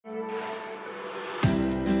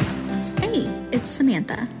It's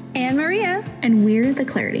Samantha. And Maria. And we're the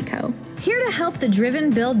Clarity Co. Here to help the driven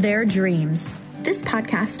build their dreams. This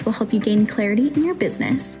podcast will help you gain clarity in your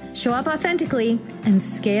business, show up authentically, and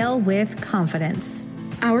scale with confidence.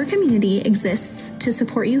 Our community exists to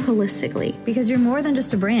support you holistically. Because you're more than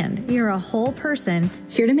just a brand. You're a whole person.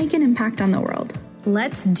 Here to make an impact on the world.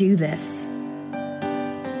 Let's do this.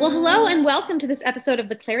 Well, hello and welcome to this episode of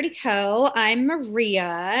The Clarity Co. I'm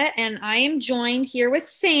Maria, and I am joined here with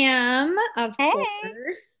Sam, of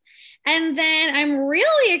course. And then I'm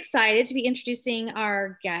really excited to be introducing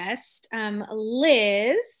our guest,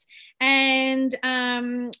 Liz. And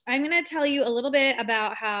I'm going to tell you a little bit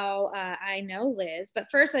about how I know Liz. But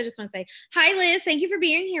first, I just want to say, hi, Liz. Thank you for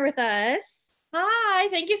being here with us. Hi.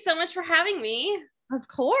 Thank you so much for having me. Of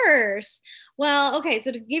course. Well, okay.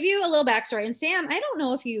 So to give you a little backstory, and Sam, I don't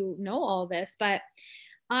know if you know all this, but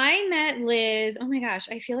I met Liz. Oh my gosh.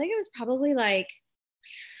 I feel like it was probably like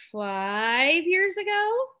 5 years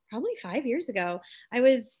ago. Probably 5 years ago. I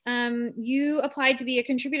was, you applied to be a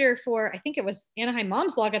contributor for, I think it was Anaheim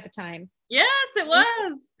Mom's Blog at the time. Yes, it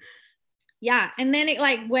was. Yeah. And then it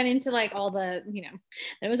like went into like all the,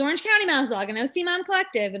 there was Orange County Mom's Blog and OC Mom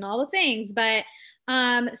Collective and all the things. But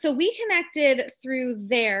so we connected through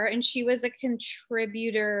there, and she was a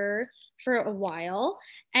contributor for a while.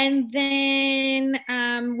 And then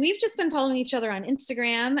we've just been following each other on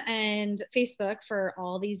Instagram and Facebook for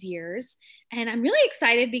all these years. And I'm really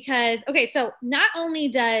excited because, okay, so not only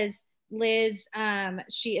does Liz,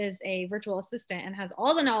 she is a virtual assistant and has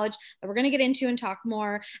all the knowledge that we're going to get into and talk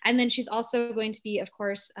more. And then she's also going to be, of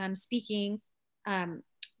course, speaking.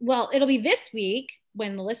 Well, it'll be this week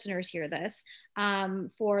when the listeners hear this,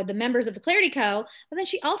 for the members of the Clarity Co. But then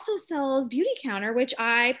she also sells Beautycounter, which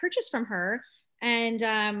I purchased from her. And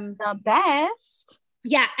the best.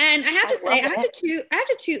 Yeah. And I have to say, I have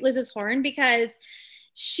to toot Liz's horn, because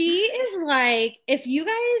she is like, if you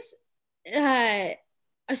guys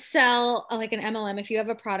sell like an MLM, if you have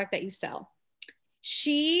a product that you sell,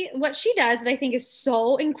 what she does that I think is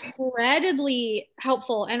so incredibly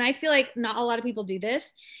helpful, and I feel like not a lot of people do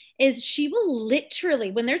this, is she will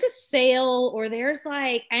literally, when there's a sale or there's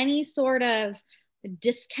like any sort of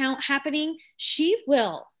discount happening, she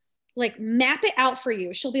will like map it out for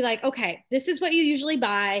you. She'll be like, okay, this is what you usually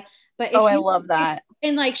buy. But I love that.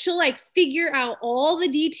 And like, she'll like figure out all the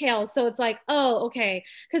details. So it's like, oh, okay.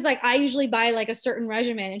 Cause like I usually buy like a certain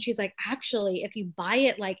regimen, and she's like, actually, if you buy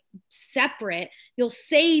it like separate, you'll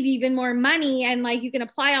save even more money. And like, you can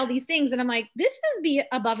apply all these things. And I'm like, this is be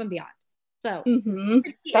above and beyond. So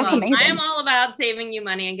that's amazing. I am all about saving you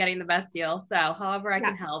money and getting the best deal. So however I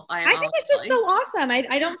can help, I think it's just so awesome.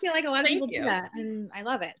 I don't feel like a lot of people do that, and I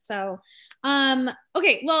love it. So,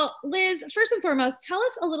 okay. Well, Liz, first and foremost, tell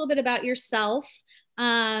us a little bit about yourself.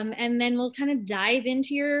 And then we'll kind of dive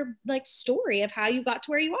into your like story of how you got to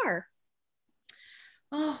where you are.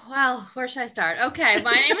 Oh, well, where should I start? Okay.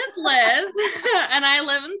 My name is Liz and I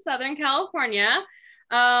live in Southern California.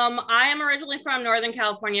 I am originally from Northern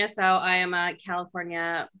California, so I am a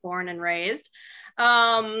California born and raised.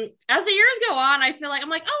 As the years go on, I feel like I'm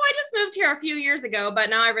like, oh, I just moved here a few years ago, but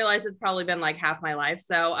now I realize it's probably been like half my life.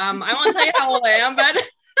 So I won't tell you how old I am, but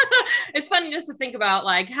it's funny just to think about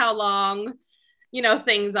like how long,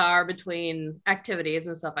 things are between activities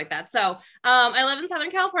and stuff like that. So I live in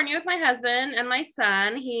Southern California with my husband and my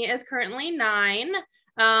son. He is currently 9.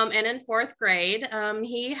 And in 4th grade,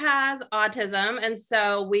 he has autism. And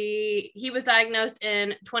so he was diagnosed in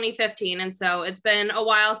 2015. And so it's been a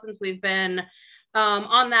while since we've been,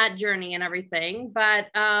 on that journey and everything, but,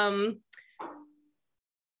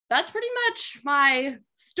 that's pretty much my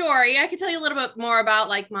story. I could tell you a little bit more about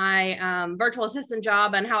like my, virtual assistant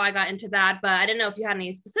job and how I got into that, but I didn't know if you had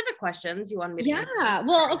any specific questions you wanted me to answer. Yeah.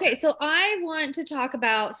 Well, okay. So I want to talk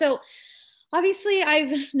about, obviously,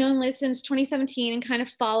 I've known Liz since 2017 and kind of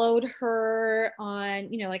followed her on,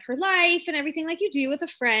 like her life and everything like you do with a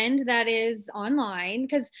friend that is online.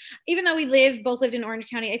 Because even though we both lived in Orange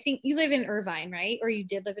County, I think you live in Irvine, right? Or you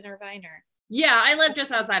did live in Irvine, or? Yeah, I live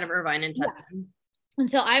just outside of Irvine in Tustin. Yeah. And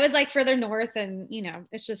so I was like further north, and,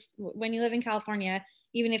 it's just when you live in California,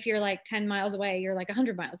 even if you're like 10 miles away, you're like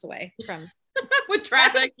 100 miles away from. With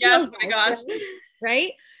traffic. Yes, my gosh.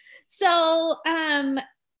 Right. So,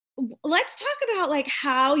 let's talk about like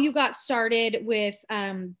how you got started with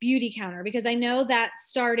Beautycounter, because I know that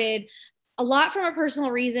started a lot from a personal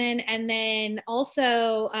reason. And then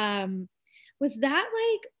also, was that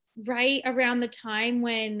like right around the time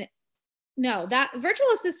when, no, that virtual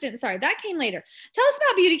assistant, sorry, that came later. Tell us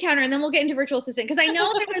about Beautycounter, and then we'll get into virtual assistant, because I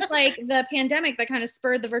know there was like the pandemic that kind of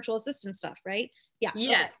spurred the virtual assistant stuff, right? Yeah.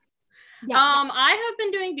 Yes. Yeah. I have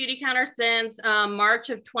been doing Beautycounter since March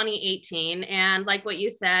of 2018. And like what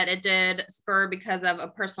you said, it did spur because of a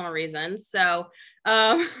personal reason. So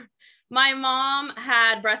my mom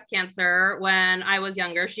had breast cancer when I was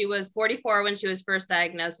younger. She was 44 when she was first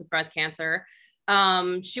diagnosed with breast cancer.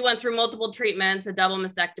 She went through multiple treatments, a double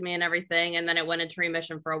mastectomy and everything, and then it went into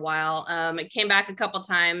remission for a while. It came back a couple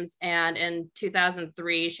times, and in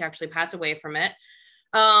 2003, she actually passed away from it.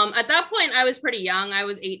 At that point, I was pretty young. I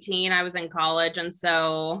was 18. I was in college. And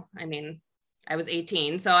so, I mean, I was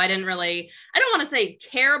 18. So I don't want to say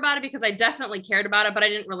care about it, because I definitely cared about it, but I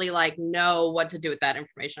didn't really like know what to do with that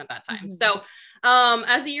information at that time. Mhm. So,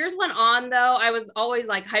 as the years went on though, I was always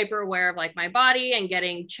like hyper aware of like my body and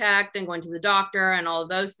getting checked and going to the doctor and all of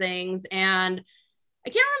those things. And I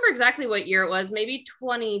can't remember exactly what year it was, maybe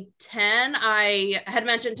 2010. I had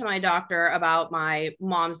mentioned to my doctor about my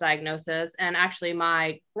mom's diagnosis, and actually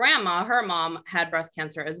my grandma, her mom, had breast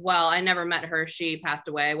cancer as well. I never met her. She passed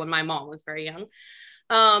away when my mom was very young.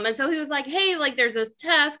 And so he was like, hey, like there's this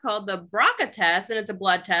test called the BRCA test, and it's a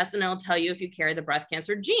blood test, and it'll tell you if you carry the breast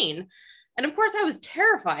cancer gene. And of course, I was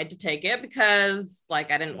terrified to take it because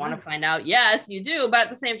like I didn't want to find out, yes, you do. But at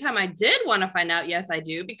the same time, I did want to find out, yes, I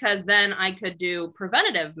do, because then I could do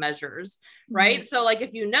preventative measures, right? Mhm. So like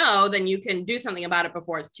if you know, then you can do something about it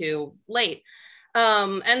before it's too late.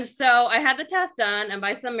 And so I had the test done, and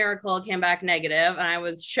by some miracle, it came back negative, and I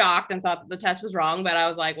was shocked and thought that the test was wrong. But I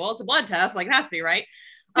was like, well, it's a blood test, like it has to be right.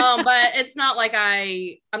 But it's not like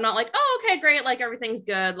I'm not like, oh, okay, great. Like everything's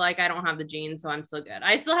good. Like I don't have the gene, so I'm still good.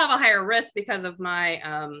 I still have a higher risk because of my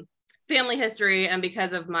family history and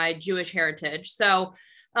because of my Jewish heritage. So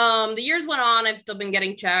the years went on, I've still been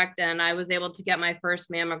getting checked, and I was able to get my first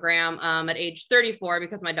mammogram at age 34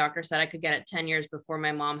 because my doctor said I could get it 10 years before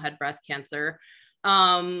my mom had breast cancer.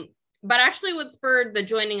 But actually what spurred the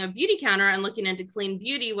joining of Beautycounter and looking into clean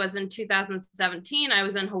beauty was in 2017. I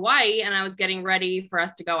was in Hawaii and I was getting ready for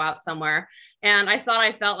us to go out somewhere. And I thought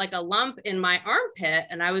I felt like a lump in my armpit,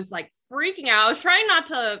 and I was like freaking out. I was trying not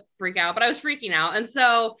to freak out, but I was freaking out. And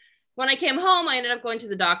so when I came home, I ended up going to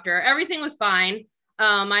the doctor. Everything was fine.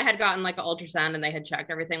 I had gotten like an ultrasound and they had checked,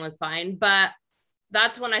 everything was fine. But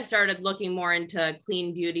that's when I started looking more into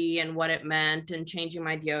clean beauty and what it meant, and changing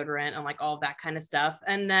my deodorant and like all of that kind of stuff.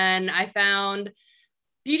 And then I found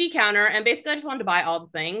Beautycounter, and basically I just wanted to buy all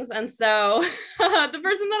the things. And so the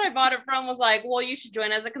person that I bought it from was like, well, you should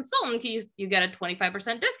join as a consultant. You get a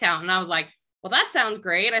 25% discount. And I was like, well, that sounds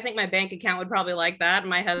great. I think my bank account would probably like that. And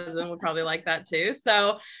my husband would probably like that too.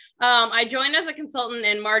 So I joined as a consultant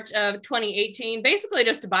in March of 2018, basically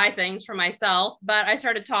just to buy things for myself. But I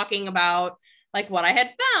started talking about like what I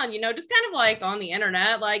had found, just kind of like on the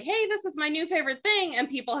internet, like, hey, this is my new favorite thing. And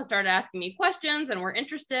people have started asking me questions and were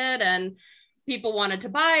interested, and people wanted to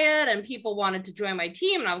buy it, and people wanted to join my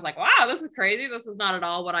team. And I was like, wow, this is crazy. This is not at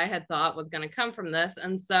all what I had thought was going to come from this.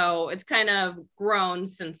 And so it's kind of grown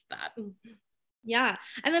since that. Yeah.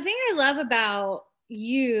 And the thing I love about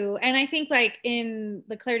you, and I think like in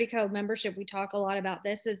the Clarity Code membership, we talk a lot about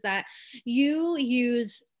this, is that you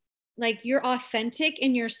use like you're authentic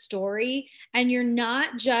in your story, and you're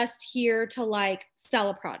not just here to like sell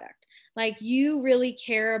a product. Like you really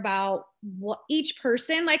care about what each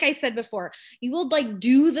person, like I said before, you will like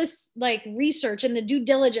do this like research and the due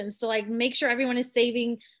diligence to like make sure everyone is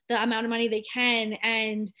saving the amount of money they can.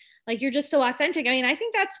 And like, you're just so authentic. I mean, I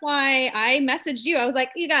think that's why I messaged you. I was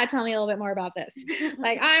like, you got to tell me a little bit more about this.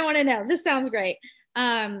 Like, I want to know, this sounds great.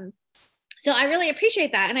 So I really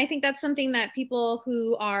appreciate that. And I think that's something that people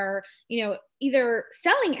who are, either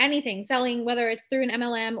selling, whether it's through an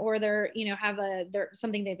MLM or they're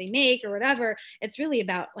something that they make or whatever, it's really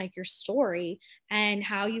about like your story and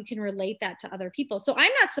how you can relate that to other people. So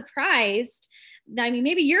I'm not surprised. I mean,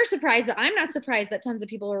 maybe you're surprised, but I'm not surprised that tons of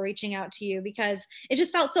people are reaching out to you, because it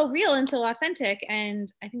just felt so real and so authentic.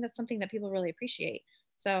 And I think that's something that people really appreciate.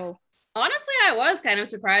 So honestly, I was kind of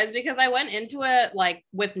surprised, because I went into it like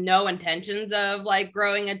with no intentions of like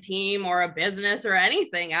growing a team or a business or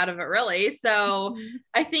anything out of it, really. So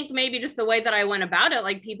I think maybe just the way that I went about it,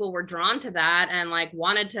 like people were drawn to that and like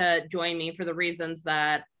wanted to join me for the reasons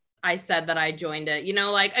that I said that I joined it.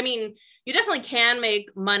 Like, I mean, you definitely can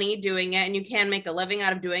make money doing it, and you can make a living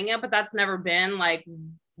out of doing it, but that's never been like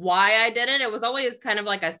why I did it. It was always kind of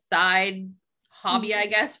like a side hobby, I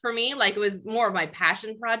guess, for me. Like it was more of my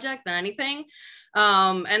passion project than anything.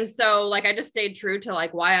 And so like I just stayed true to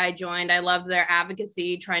like why I joined. I love their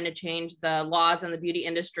advocacy, trying to change the laws in the beauty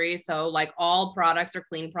industry, so like all products are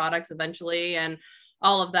clean products eventually, and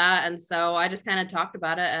all of that. And so I just kind of talked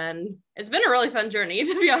about it, and it's been a really fun journey,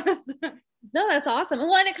 to be honest. No, that's awesome.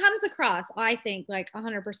 Well, and it comes across, I think, like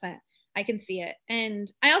 100%. I can see it.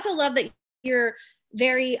 And I also love that you're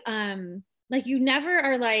very, like you never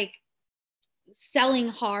are like selling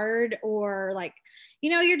hard or like,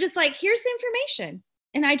 you're just like, here's the information.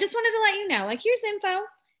 And I just wanted to let you know, like, here's info.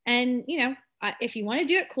 And, if you want to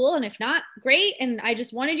do it, cool. And if not, great. And I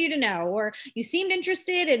just wanted you to know, or you seemed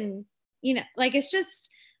interested and, like, it's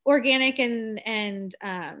just organic and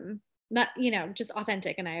not, just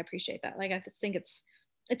authentic. And I appreciate that. Like, I just think it's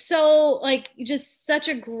so like just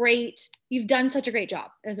you've done such a great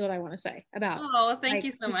job is what I want to say about. Oh, thank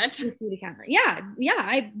you so much. Beauty Counter. Yeah.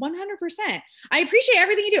 I 100%. I appreciate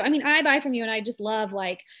everything you do. I mean, I buy from you and I just love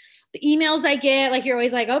like the emails I get. Like, you're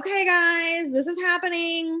always like, okay, guys, this is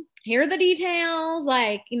happening. Here are the details.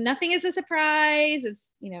 Like, nothing is a surprise. It's,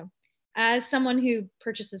 as someone who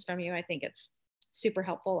purchases from you, I think it's super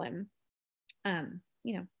helpful. And,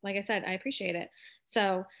 like I said, I appreciate it.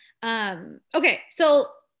 So, okay. So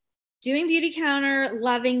doing Beauty Counter,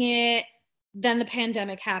 loving it. Then the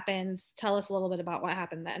pandemic happens. Tell us a little bit about what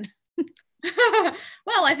happened then.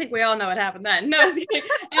 Well, I think we all know what happened then. No, I was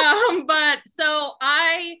kidding. But so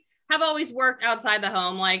I have always worked outside the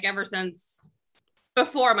home, like ever since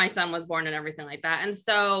before my son was born and everything like that. And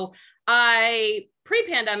so I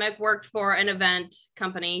pre-pandemic worked for an event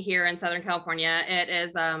company here in Southern California.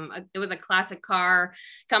 It was a classic car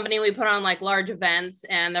company. We put on like large events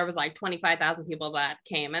and there was like 25,000 people that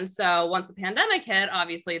came. And so once the pandemic hit,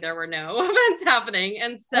 obviously there were no events happening.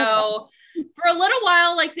 And so for a little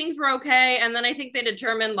while, like things were okay. And then I think they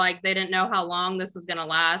determined like they didn't know how long this was going to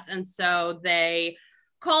last. And so they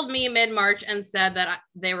called me mid-March and said that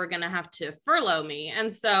they were going to have to furlough me.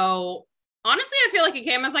 And so honestly, I feel like it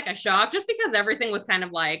came as like a shock just because everything was kind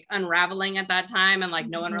of like unraveling at that time and like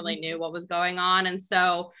no one really knew what was going on. And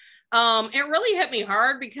so it really hit me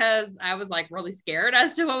hard because I was like really scared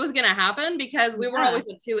as to what was going to happen because we were always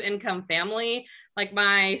a 2-income family. Like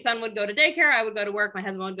my son would go to daycare, I would go to work, my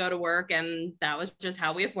husband would go to work, and that was just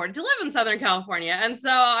how we afforded to live in Southern California. And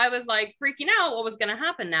so I was like freaking out what was going to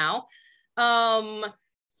happen now.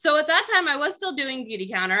 So at that time I was still doing Beauty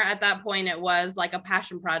Counter. At that point, it was like a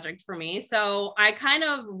passion project for me. So I kind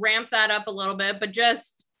of ramped that up a little bit, but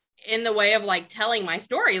just in the way of like telling my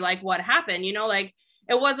story, like what happened, like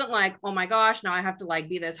it wasn't like, oh my gosh, now I have to like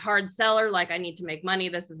be this hard seller. Like I need to make money.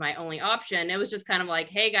 This is my only option. It was just kind of like,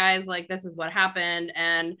 hey guys, like this is what happened.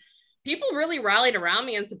 And people really rallied around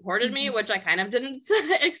me and supported me, which I kind of didn't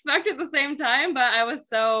expect at the same time, but I was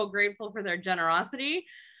so grateful for their generosity.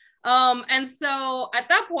 And so at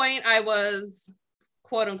that point I was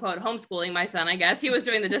quote unquote homeschooling my son. I guess he was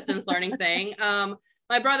doing the distance learning thing.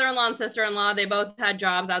 My brother-in-law and sister-in-law, they both had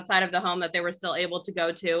jobs outside of the home that they were still able to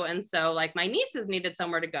go to. And so like my nieces needed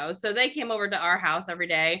somewhere to go. So they came over to our house every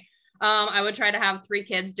day. I would try to have 3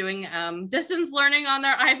 kids doing distance learning on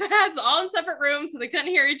their iPads, all in separate rooms so they couldn't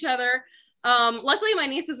hear each other. Luckily my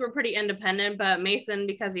nieces were pretty independent, but Mason,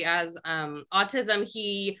 because he has autism,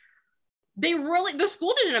 the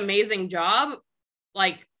school did an amazing job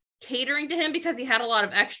like catering to him because he had a lot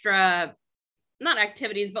of extra, not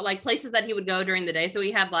activities, but like places that he would go during the day. So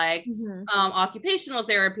he had like occupational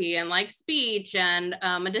therapy and like speech and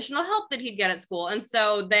additional help that he'd get at school. And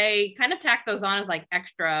so they kind of tacked those on as like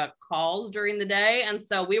extra calls during the day. And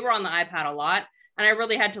so we were on the iPad a lot. And I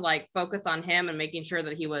really had to like focus on him and making sure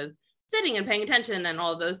that he was sitting and paying attention and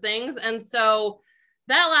all of those things. And so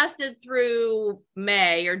that lasted through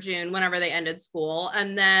May or June, whenever they ended school.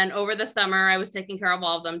 And then over the summer, I was taking care of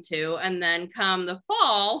all of them too. And then come the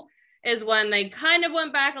fall is when they kind of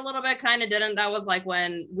went back a little bit, kind of didn't. That was like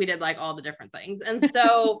when we did like all the different things. And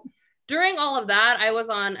so during all of that, I was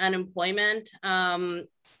on unemployment.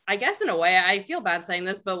 I guess in a way, I feel bad saying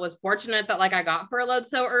this, but was fortunate that like I got furloughed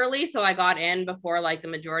so early. So I got in before like the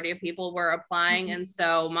majority of people were applying. And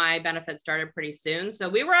so my benefits started pretty soon. So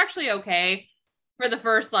we were actually okay for the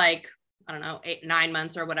first like, I don't know, 8-9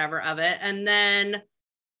 months or whatever of it. And then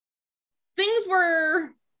things were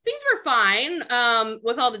fine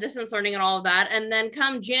with all the distance learning and all of that. And then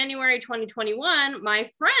come January 2021, my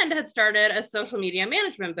friend had started a social media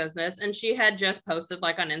management business. And she had just posted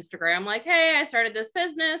like on Instagram, like, hey, I started this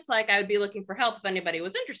business. Like I would be looking for help if anybody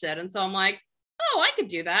was interested. And so I'm like, oh, I could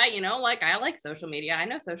do that. Like I like social media. I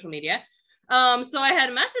know social media. So I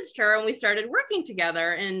had messaged her and we started working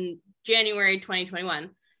together in January 2021.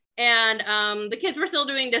 And the kids were still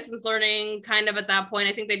doing distance learning kind of at that point.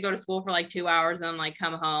 I think they'd go to school for like 2 hours and then like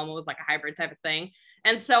come home. It was like a hybrid type of thing.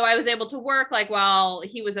 And so I was able to work like while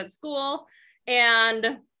he was at school.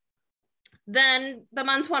 And then the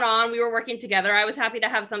months went on, we were working together. I was happy to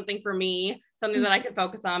have something for me, something that I could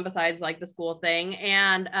focus on besides like the school thing.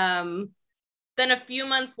 And then a few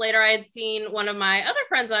months later, I had seen one of my other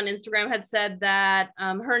friends on Instagram had said that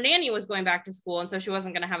her nanny was going back to school. And so she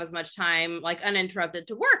wasn't going to have as much time, like uninterrupted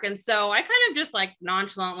to work. And so I kind of just like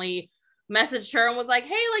nonchalantly messaged her and was like,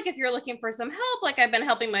 hey, like if you're looking for some help, like I've been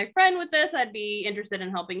helping my friend with this, I'd be interested in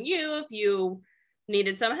helping you if you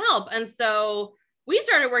needed some help. And so we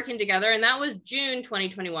started working together, and that was June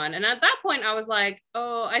 2021. And at that point I was like,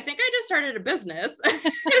 oh, I think I just started a business. So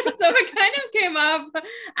it kind of came up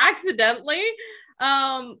accidentally.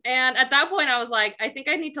 And at that point I was like, I think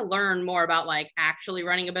I need to learn more about like actually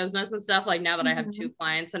running a business and stuff, like now that I have 2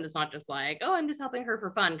 clients and it's not just like, oh, I'm just helping her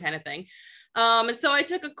for fun kind of thing. And so I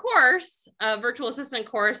took a virtual assistant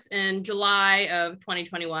course in July of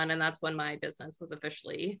 2021. And that's when my business was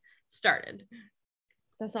officially started.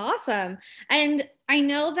 That's awesome. And I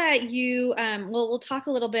know that you, we'll talk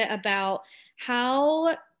a little bit about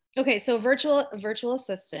how, okay, so virtual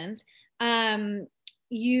assistant,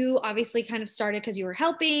 you obviously kind of started because you were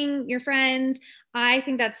helping your friends. I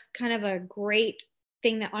think that's kind of a great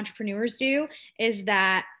thing that entrepreneurs do, is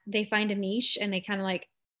that they find a niche and they kind of like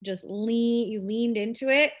just leaned into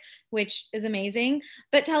it, which is amazing.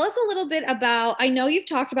 But tell us a little bit about, I know you've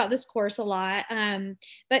talked about this course a lot,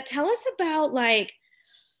 but tell us about like,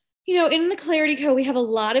 you know, in the Clarity Co, we have a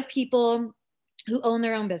lot of people who own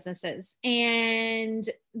their own businesses, and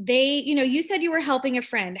they, you know, you said you were helping a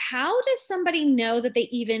friend. How does somebody know that they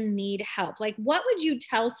even need help? Like, what would you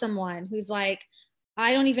tell someone who's like,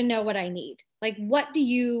 I don't even know what I need? Like, what do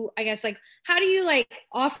you, I guess, like, how do you like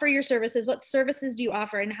offer your services? What services do you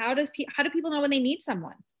offer? And how do people know when they need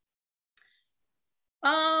someone?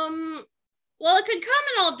 Well, it could come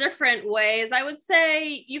in all different ways. I would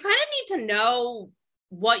say you kind of need to know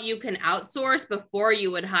what you can outsource before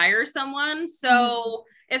you would hire someone. So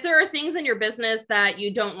if there are things in your business that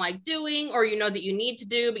you don't like doing, or you know that you need to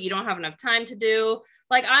do, but you don't have enough time to do,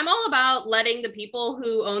 like I'm all about letting the people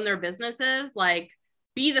who own their businesses, like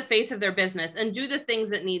be the face of their business and do the things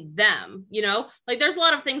that need them, you know, like there's a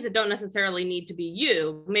lot of things that don't necessarily need to be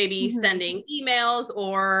you, maybe sending emails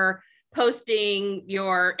or posting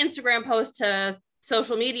your Instagram post to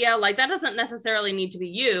social media, like that doesn't necessarily need to be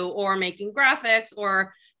you, or making graphics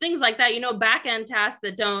or things like that, you know, back end tasks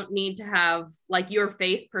that don't need to have like your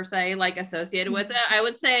face per se, like associated with it. I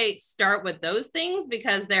would say start with those things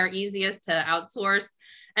because they're easiest to outsource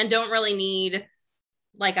and don't really need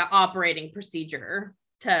like an operating procedure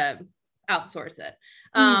to outsource it.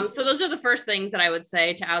 So those are the first things that I would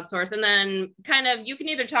say to outsource. And then kind of, you can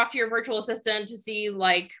either talk to your virtual assistant to see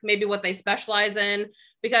like maybe what they specialize in,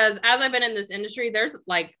 because as I've been in this industry, there's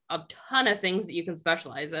like a ton of things that you can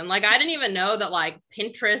specialize in. Like, I didn't even know that like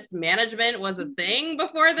Pinterest management was a thing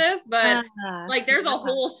before this, but like there's a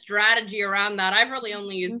whole strategy around that. I've really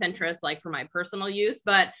only used Pinterest like for my personal use,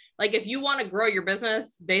 but like if you want to grow your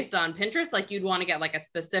business based on Pinterest, like you'd want to get like a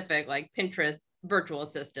specific like Pinterest virtual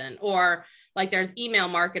assistant, or like there's email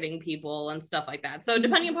marketing people and stuff like that. So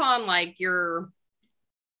depending upon like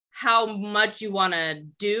how much you want to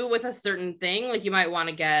do with a certain thing, like you might want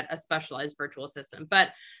to get a specialized virtual assistant. But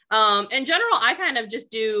in general, I kind of just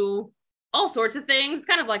do all sorts of things. It's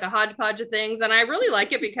kind of like a hodgepodge of things. And I really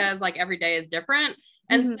like it because like every day is different.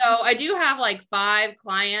 And so I do have like 5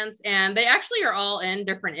 clients, and they actually are all in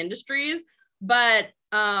different industries, but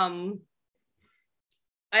I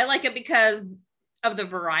like it because of the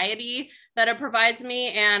variety that it provides me.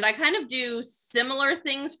 And I kind of do similar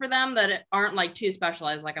things for them that aren't like too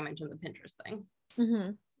specialized. Like I mentioned, the Pinterest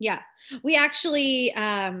thing. Yeah. We actually,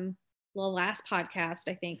 last podcast,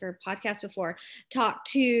 I think, or podcast before,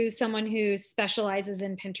 talked to someone who specializes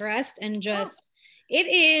in Pinterest, and just, it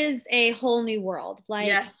is a whole new world. Like,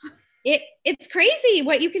 yes. It's crazy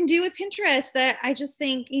what you can do with Pinterest, that I just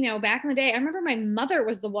think, you know, back in the day, I remember my mother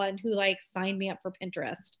was the one who like signed me up for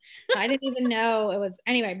Pinterest. I didn't even know it was,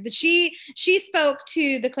 anyway, but she spoke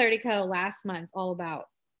to the Clarity Co last month all about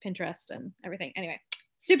Pinterest and everything. Anyway,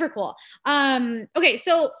 super cool. Okay.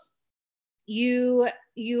 So you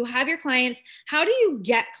have your clients. How do you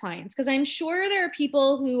get clients? Because I'm sure there are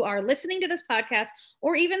people who are listening to this podcast,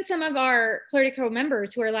 or even some of our Clarity Co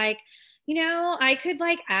members who are like, you know, I could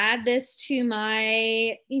like add this to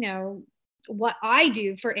my, you know, what I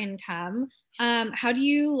do for income. How do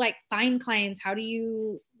you like find clients? How do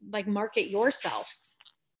you like market yourself?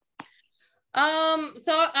 So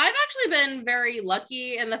I've actually been very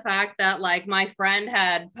lucky in the fact that like my friend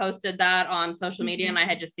had posted that on social media and I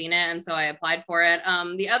had just seen it. And so I applied for it.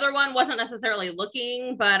 The other one wasn't necessarily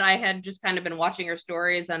looking, but I had just kind of been watching her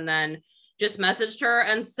stories and then just messaged her.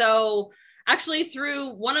 And so actually through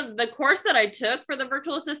one of the course that I took for the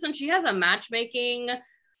virtual assistant, she has a matchmaking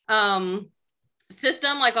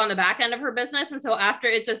system like on the back end of her business. And so after,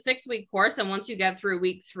 it's a 6-week course, and once you get through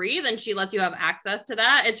week 3, then she lets you have access to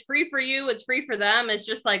that. It's free for you, it's free for them. It's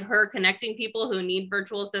just like her connecting people who need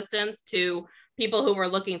virtual assistants to people who were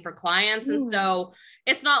looking for clients. And so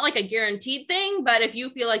it's not like a guaranteed thing, but if you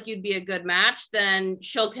feel like you'd be a good match, then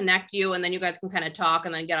she'll connect you, and then you guys can kind of talk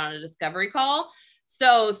and then get on a discovery call.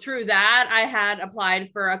 So through that, I had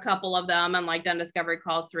applied for a couple of them and like done discovery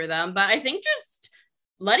calls through them. But I think just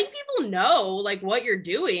letting people know like what you're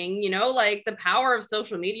doing, you know, like the power of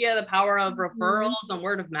social media, the power of referrals and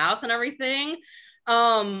word of mouth and everything.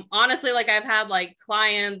 Honestly, like I've had like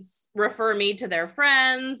clients refer me to their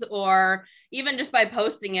friends, or even just by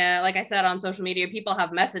posting it, like I said, on social media, people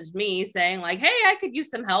have messaged me saying like, hey, I could use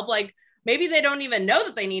some help. Like maybe they don't even know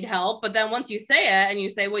that they need help, but then once you say it and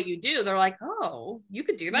you say what you do, they're like, oh, you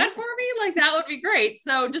could do that for me? Like that would be great.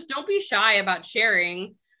 So just don't be shy about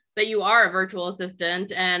sharing that you are a virtual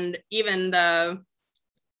assistant, and even the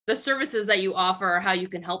services that you offer, how you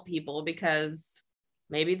can help people, because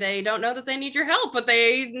maybe they don't know that they need your help, but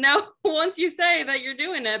they know once you say that you're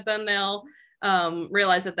doing it, then they'll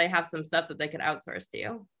realize that they have some stuff that they could outsource to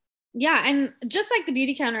you. Yeah. And just like the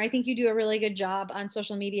Beauty Counter, I think you do a really good job on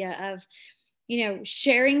social media of, you know,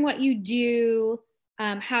 sharing what you do,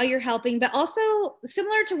 how you're helping, but also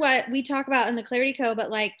similar to what we talk about in the Clarity Co, but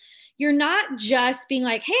like, you're not just being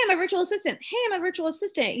like, hey, I'm a virtual assistant. Hey, I'm a virtual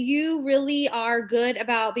assistant. You really are good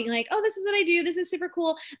about being like, oh, this is what I do. This is super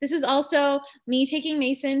cool. This is also me taking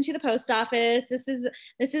Mason to the post office. This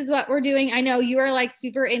is what we're doing. I know you are like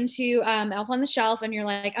super into Elf on the Shelf, and you're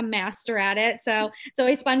like a master at it. So it's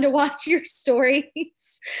always fun to watch your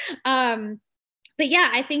stories. But yeah,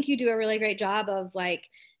 I think you do a really great job of like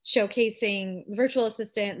showcasing the virtual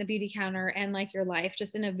assistant, the Beauty Counter, and like your life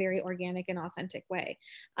just in a very organic and authentic way.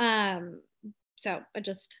 So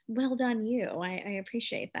just well done you. I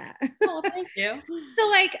appreciate that. Oh, thank you. So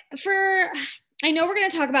like I know we're going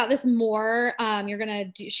to talk about this more.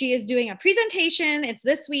 She is doing a presentation. It's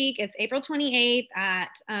this week. It's April 28th at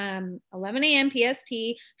 11 a.m. PST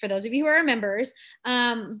for those of you who are members.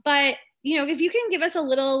 But you know, if you can give us a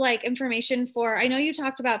little like information for, I know you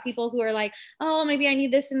talked about people who are like, oh, maybe I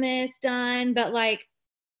need this and this done. But like,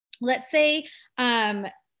 let's say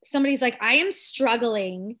somebody's like, I am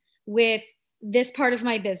struggling with this part of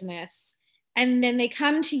my business. And then they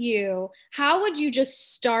come to you. How would you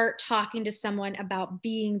just start talking to someone about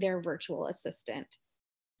being their virtual assistant?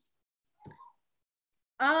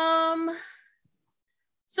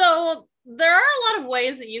 So there are a lot of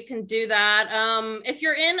ways that you can do that. If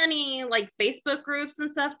you're in any like Facebook groups and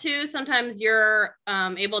stuff too, sometimes you're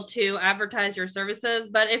able to advertise your services.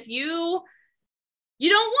 But if you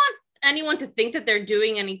don't want anyone to think that they're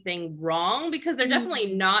doing anything wrong, because they're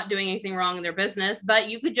definitely not doing anything wrong in their business, but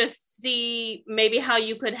you could just see maybe how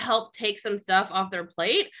you could help take some stuff off their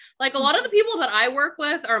plate. Like a lot of the people that I work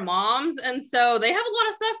with are moms, and so they have a lot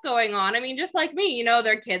of stuff going on. I mean, just like me, you know,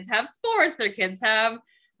 their kids have sports, their kids have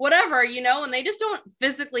whatever, you know, and they just don't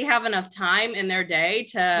physically have enough time in their day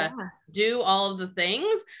to do all of the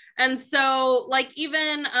things. And so like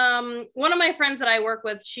even one of my friends that I work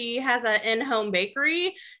with, she has an in-home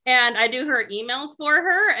bakery, and I do her emails for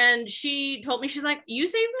her. And she told me, she's like, you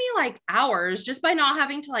saved me like hours just by not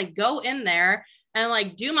having to like go in there and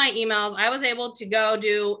like do my emails. I was able to go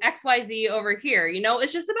do XYZ over here. You know,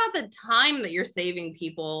 it's just about the time that you're saving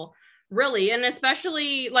people, really. And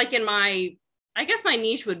especially like in I guess my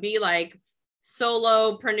niche would be like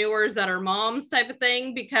solopreneurs that are moms type of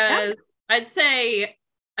thing, because I'd say,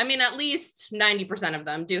 I mean, at least 90% of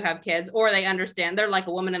them do have kids, or they understand, they're like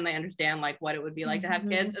a woman and they understand like what it would be like to have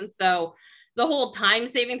kids. And so the whole time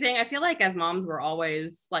saving thing, I feel like as moms, we're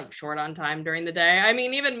always like short on time during the day. I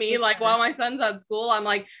mean, even me, like while my son's at school, I'm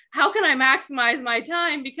like, how can I maximize my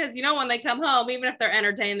time? Because, you know, when they come home, even if they're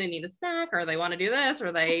entertained, they need a snack, or they want to do this,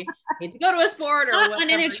 or they need to go to a sport, or not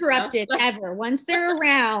uninterrupted ever. Once they're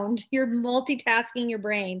around, you're multitasking your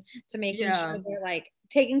brain to making sure they're like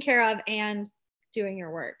taken care of and doing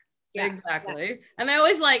your work. Yeah, exactly. Yeah. And they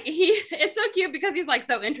always like, it's so cute because he's like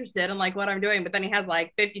so interested in like what I'm doing, but then he has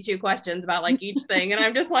like 52 questions about like each thing. And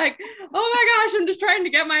I'm just like, oh my gosh, I'm just trying to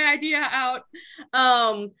get my idea out.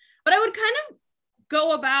 But I would kind of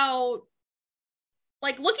go about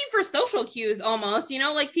like looking for social cues almost, you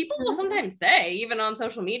know, like people will sometimes say, even on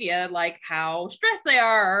social media, like how stressed they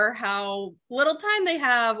are, or how little time they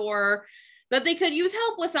have, or that they could use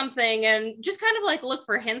help with something, and just kind of like look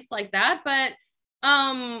for hints like that. But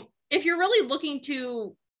if you're really looking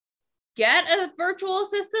to get a virtual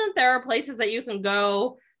assistant, there are places that you can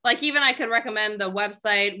go. Like even I could recommend the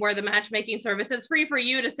website where the matchmaking service is free for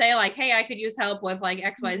you to say like, hey, I could use help with like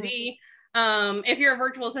XYZ. If you're a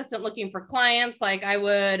virtual assistant looking for clients, like I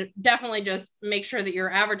would definitely just make sure that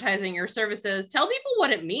you're advertising your services. Tell people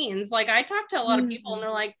what it means. Like I talk to a lot of people and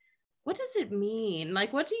they're like, what does it mean?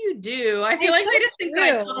 Like, what do you do? I feel like they just think that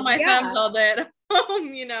I twiddle my thumbs all day at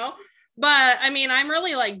home, you know? But I mean, I'm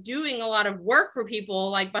really like doing a lot of work for people,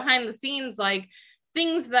 like behind the scenes, like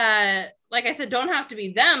things that, like I said, don't have to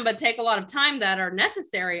be them, but take a lot of time that are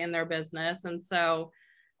necessary in their business. And so,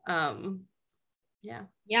 yeah.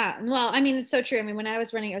 Yeah. Well, I mean, it's so true. I mean, when I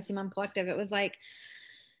was running OC Mom Collective, it was like,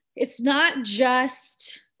 it's not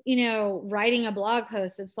just, you know, writing a blog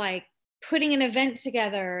post. It's like putting an event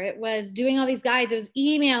together. It was doing all these guides. It was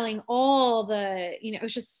emailing all the, you know, it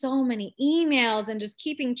was just so many emails and just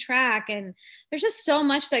keeping track. And there's just so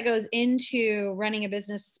much that goes into running a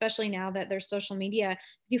business, especially now that there's social media.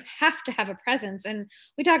 You have to have a presence. And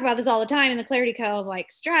we talk about this all the time in the Clarity Co. of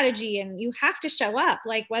like strategy, and you have to show up,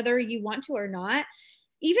 like whether you want to or not.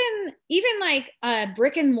 Even like a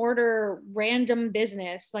brick and mortar random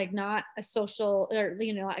business, like not a social, or,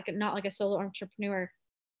 you know, like not like a solo entrepreneur.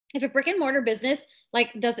 If a brick and mortar business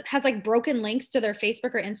like has like broken links to their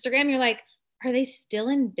Facebook or Instagram, you're like, are they still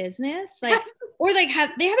in business? Like, or like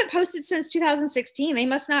they haven't posted since 2016. They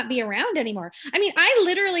must not be around anymore. I mean, I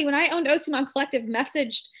literally, when I owned OC Mom Collective,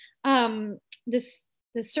 messaged this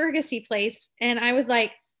surrogacy place, and I was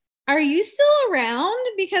like, are you still around?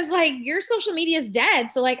 Because like your social media is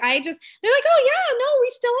dead. So like, they're like, oh yeah, no, we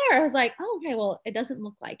still are. I was like, oh, okay, well, it doesn't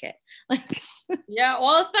look like it. Like, yeah,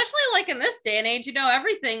 well, especially like in this day and age, you know,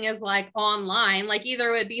 everything is like online. Like either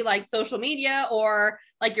it would be like social media or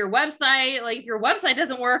like your website. Like if your website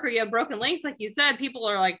doesn't work or you have broken links, like you said, people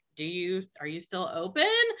are like, are you still open?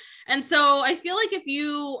 And so I feel like if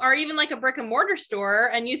you are even like a brick and mortar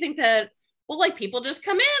store and you think that, well, like people just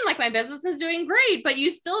come in, like my business is doing great, but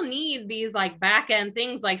you still need these like back end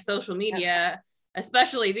things like social media,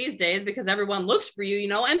 especially these days, because everyone looks for you, you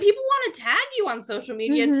know, and people want to tag you on social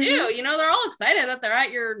media too. You know, they're all excited that they're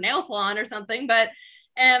at your nail salon or something,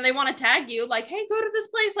 and they want to tag you like, hey, go to this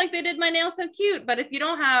place. Like they did my nail so cute. But if you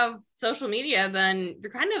don't have social media, then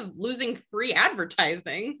you're kind of losing free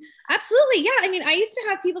advertising. Absolutely. Yeah. I mean, I used to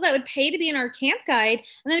have people that would pay to be in our camp guide, and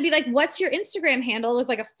then it'd be like, what's your Instagram handle? It was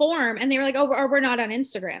like a form. And they were like, oh, we're not on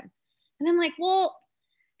Instagram. And I'm like, well,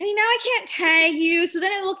 I mean, now I can't tag you. So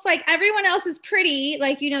then it looks like everyone else is pretty,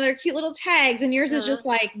 like, you know, they're cute little tags, and yours is just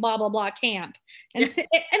like blah, blah, blah camp. And, and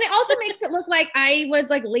it also makes it look like I was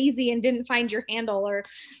like lazy and didn't find your handle, or,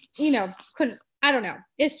 you know, I don't know.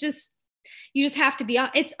 It's just, you just have to be on.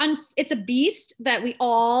 It's a beast that we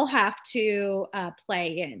all have to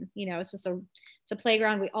play in. You know, it's a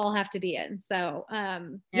playground we all have to be in. So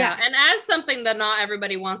yeah. And as something that not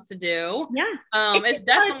everybody wants to do, it's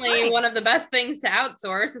definitely one of the best things to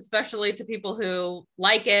outsource, especially to people who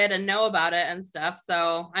like it and know about it and stuff.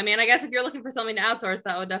 So I mean, I guess if you're looking for something to outsource,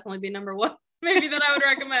 that would definitely be number one, maybe, that I would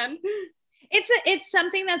recommend. It's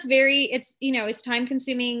something that's it's time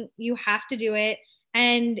consuming. You have to do it.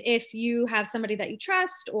 And if you have somebody that you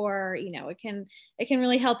trust, or, you know, it can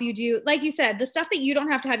really help you do, like you said, the stuff that you don't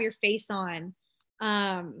have to have your face on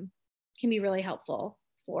can be really helpful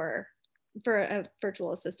for a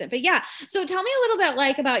virtual assistant. But yeah, so tell me a little bit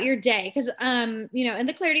like about your day. Cause you know, in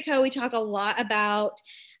the Clarity Co, we talk a lot about,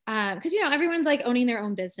 cause you know, everyone's like owning their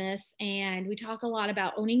own business, and we talk a lot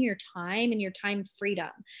about owning your time and your time freedom.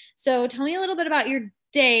 So tell me a little bit about your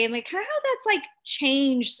day and like kind of how that's like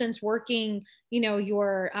changed since working, you know,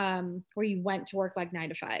 your where you went to work like 9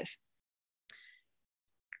 to 5.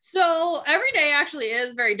 So every day actually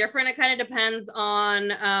is very different. It kind of depends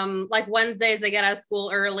on like Wednesdays they get out of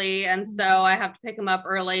school early, and so I have to pick them up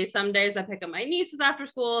early. Some days I pick up my nieces after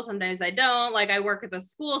school, some days I don't. Like I work at the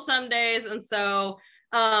school some days, and so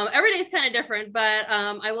every day is kind of different. But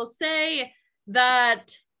I will say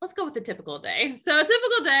that, let's go with the typical day. So a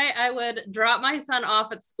typical day, I would drop my son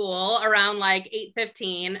off at school around like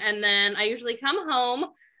 8:15, and then I usually come home,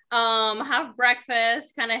 have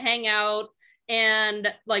breakfast, kind of hang out,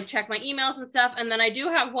 and like check my emails and stuff. And then I do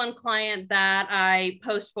have one client that I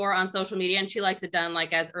post for on social media, and she likes it done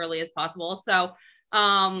like as early as possible. So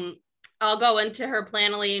I'll go into her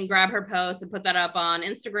Planoly and grab her post and put that up on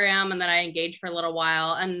Instagram, and then I engage for a little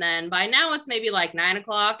while. And then by now it's maybe like 9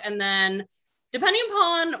 o'clock. And then depending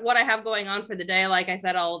upon what I have going on for the day, like I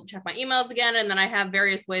said, I'll check my emails again. And then I have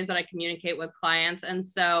various ways that I communicate with clients. And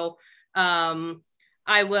so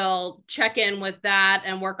I will check in with that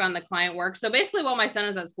and work on the client work. So basically while my son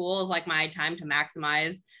is at school is like my time to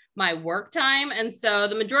maximize my work time. And so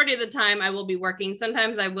the majority of the time I will be working.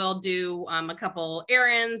 Sometimes I will do a couple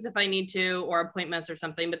errands if I need to, or appointments or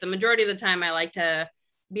something, but the majority of the time I like to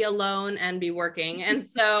be alone and be working. And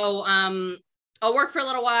so I'll work for a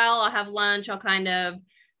little while, I'll have lunch, I'll kind of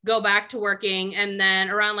go back to working. And then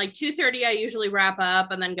around like 2:30, I usually wrap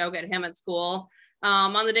up and then go get him at school.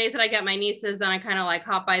 On the days that I get my nieces, then I kind of like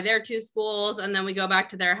hop by their two schools and then we go back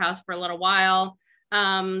to their house for a little while.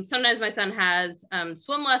 Sometimes my son has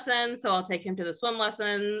swim lessons, so I'll take him to the swim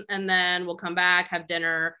lesson and then we'll come back, have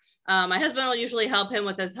dinner. My husband will usually help him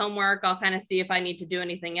with his homework. I'll kind of see if I need to do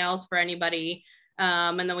anything else for anybody.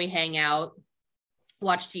 And then we hang out,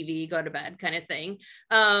 watch TV, go to bed kind of thing.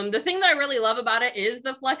 The thing that I really love about it is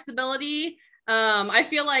the flexibility. I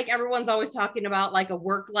feel like everyone's always talking about like a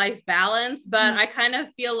work-life balance, but I kind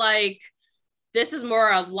of feel like this is more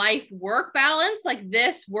a life-work balance. Like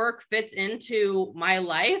this work fits into my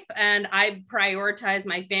life and I prioritize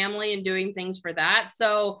my family and doing things for that.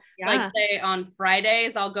 So like say on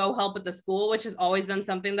Fridays, I'll go help at the school, which has always been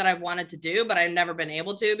something that I've wanted to do, but I've never been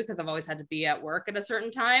able to because I've always had to be at work at a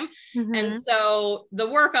certain time. And so the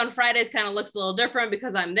work on Fridays kind of looks a little different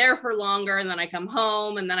because I'm there for longer and then I come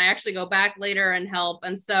home and then I actually go back later and help.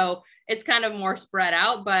 And so it's kind of more spread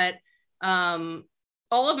out, but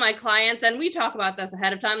all of my clients, and we talk about this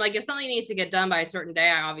ahead of time, like if something needs to get done by a certain day,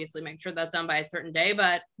 I obviously make sure that's done by a certain day,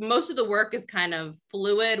 but most of the work is kind of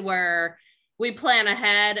fluid where we plan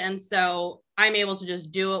ahead. And so I'm able to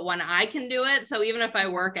just do it when I can do it. So even if I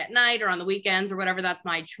work at night or on the weekends or whatever, that's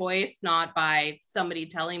my choice, not by somebody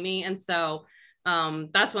telling me. And so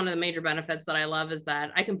that's one of the major benefits that I love is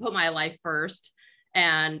that I can put my life first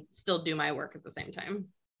and still do my work at the same time.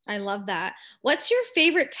 I love that. What's your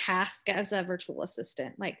favorite task as a virtual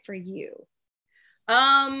assistant, like for you?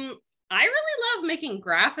 I really love making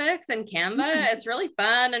graphics in Canva. It's really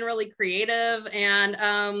fun and really creative. And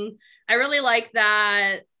I really like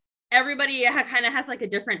that everybody kind of has like a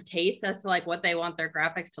different taste as to like what they want their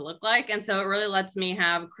graphics to look like. And so it really lets me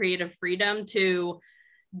have creative freedom to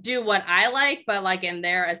do what I like, but like in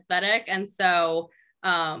their aesthetic. And so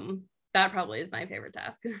that probably is my favorite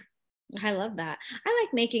task. I love that. I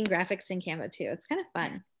like making graphics in Canva too. It's kind of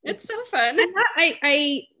fun. It's so fun.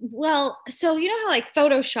 Well, so you know how like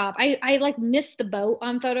Photoshop, I like missed the boat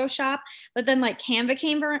on Photoshop, but then like Canva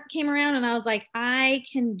came around and I was like, I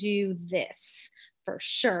can do this for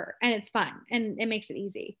sure. And it's fun and it makes it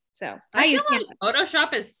easy. So I use feel Canva. like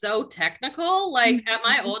Photoshop is so technical. Like at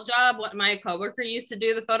my old job, what my coworker used to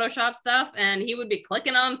do the Photoshop stuff and he would be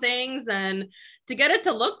clicking on things and to get it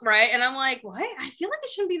to look right. And I'm like, what? I feel like it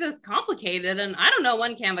shouldn't be this complicated. And I don't know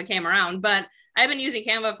when Canva came around, but I've been using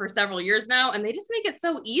Canva for several years now and they just make it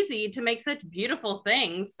so easy to make such beautiful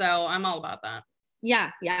things. So I'm all about that.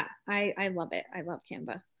 Yeah. I love it. I love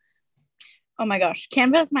Canva. Oh my gosh.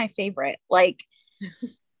 Canva is my favorite. Like,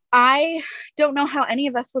 I don't know how any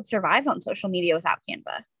of us would survive on social media without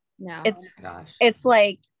Canva. No. It's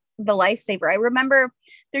like the lifesaver. I remember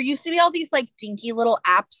there used to be all these like dinky little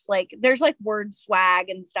apps, like there's like Word Swag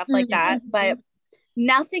and stuff like that, but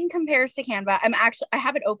nothing compares to Canva. I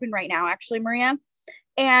have it open right now, actually, Maria.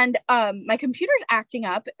 And my computer's acting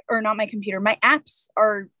up, or not my computer, my apps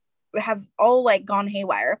have all like gone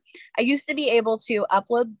haywire. I used to be able to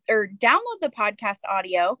upload or download the podcast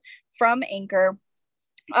audio from Anchor,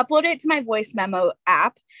 upload it to my voice memo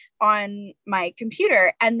app on my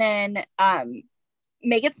computer, and then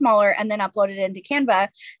make it smaller and then upload it into Canva,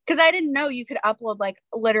 because I didn't know you could upload like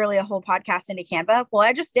literally a whole podcast into Canva. Well,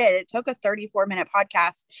 I just did. It took a 34-minute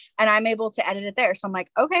podcast and I'm able to edit it there. So I'm like,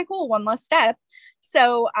 okay, cool. One less step.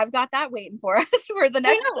 So I've got that waiting for us for the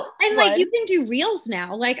next one. And like you can do reels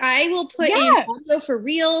now. Like I will put in audio for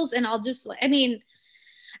reels and I'll just, and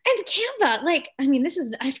Canva,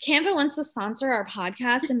 if Canva wants to sponsor our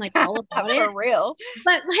podcast and like all about it. For real.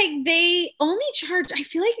 But like they only charge, I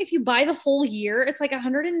feel like if you buy the whole year, it's like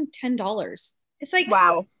 $110. It's like,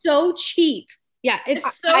 wow, so cheap. Yeah. It's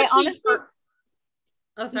so cheap. Honestly,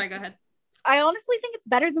 oh, sorry, go ahead. I honestly think it's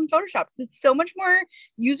better than Photoshop because it's so much more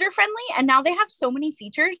user-friendly. And now they have so many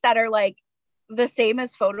features that are like the same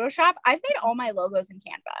as Photoshop. I've made all my logos in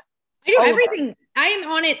Canva. I do everything. I am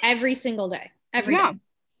on it every single day. Every day.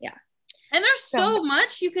 Yeah. And there's so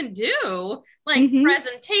much you can do, like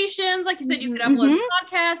presentations, like you said, you could upload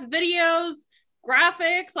podcasts, videos,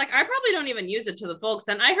 graphics. Like I probably don't even use it to the full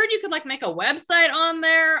extent. I heard you could like make a website on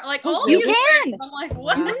there, like all you these can. things. I'm like,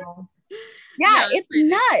 what? Wow. Yeah, it's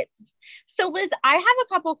nuts. So Liz, I have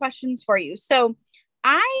a couple questions for you. So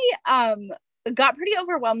I got pretty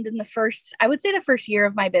overwhelmed in the first year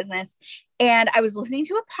of my business. And I was listening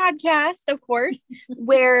to a podcast, of course,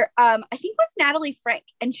 where I think it was Natalie Frank,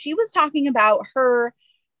 and she was talking about her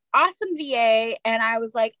awesome VA. And I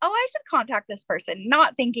was like, oh, I should contact this person,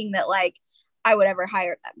 not thinking that like I would ever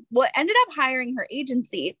hire them. Well, I ended up hiring her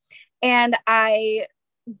agency, and I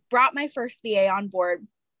brought my first VA on board.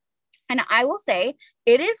 And I will say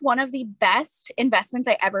it is one of the best investments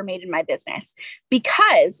I ever made in my business,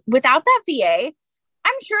 because without that VA,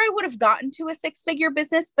 I'm sure I would have gotten to a 6-figure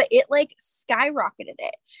business, but it like skyrocketed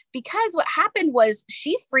it, because what happened was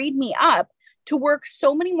she freed me up to work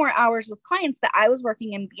so many more hours with clients that I was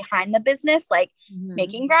working in behind the business, like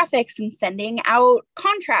making graphics and sending out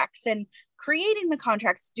contracts and creating the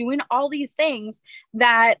contracts, doing all these things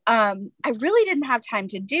that I really didn't have time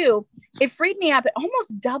to do. It freed me up. It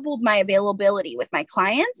almost doubled my availability with my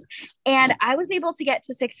clients. And I was able to get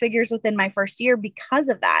to 6 figures within my first year because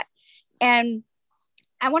of that. And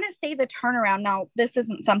I want to say the turnaround. Now, this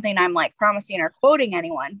isn't something I'm like promising or quoting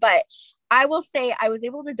anyone, but I will say I was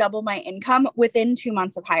able to double my income within 2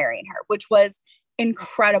 months of hiring her, which was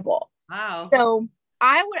incredible. Wow. So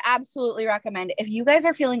I would absolutely recommend, if you guys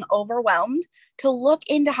are feeling overwhelmed, to look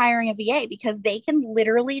into hiring a VA, because they can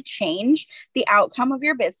literally change the outcome of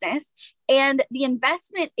your business. And the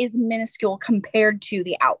investment is minuscule compared to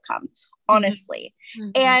the outcome, honestly.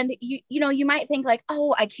 And you might think like,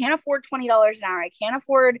 oh, I can't afford $20 an hour. I can't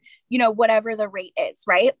afford, whatever the rate is,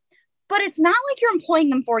 right? But it's not like you're employing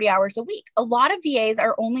them 40 hours a week. A lot of VAs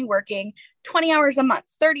are only working 20 hours a month,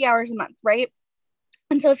 30 hours a month, right?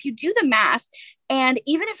 And so if you do the math, and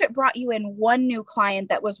even if it brought you in one new client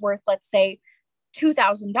that was worth, let's say,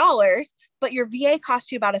 $2,000, but your VA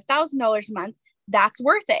cost you about $1,000 a month, that's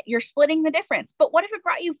worth it. You're splitting the difference. But what if it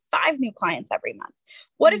brought you 5 new clients every month?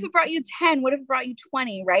 What if it brought you 10? What if it brought you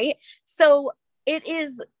 20, right? So it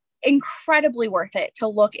is incredibly worth it to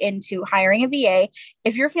look into hiring a VA.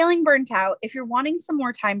 If you're feeling burnt out, if you're wanting some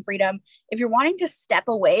more time freedom, if you're wanting to step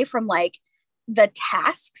away from like the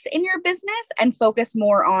tasks in your business and focus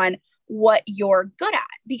more on what you're good at.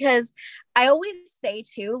 Because I always say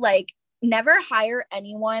too, like, never hire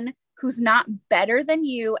anyone who's not better than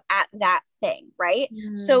you at that thing, right?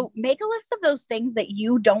 So make a list of those things that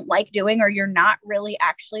you don't like doing or you're not really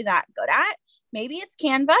actually that good at. Maybe it's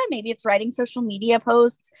Canva, maybe it's writing social media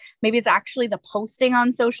posts, maybe it's actually the posting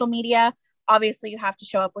on social media. Obviously, you have to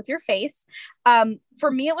show up with your face.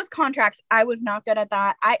 For me, it was contracts. I was not good at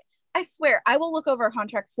that. I swear, I will look over a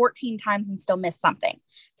contract 14 times and still mess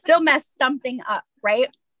something up,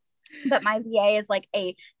 right? But my VA is like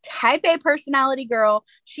a type A personality girl.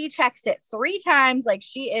 She checks it 3 times. Like,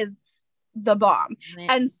 she is the bomb.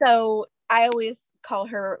 And so I always call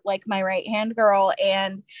her like my right hand girl,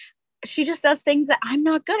 and she just does things that I'm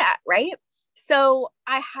not good at, right? So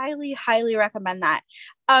I highly, highly recommend that.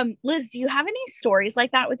 Liz, do you have any stories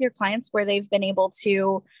like that with your clients where they've been able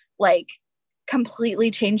to like completely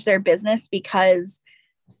change their business because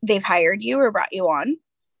they've hired you or brought you on?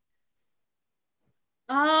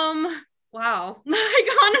 Wow. Like,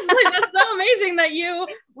 honestly, that's so amazing that you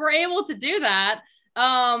were able to do that.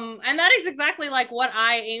 And that is exactly like what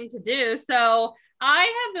I aim to do. So I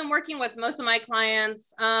have been working with most of my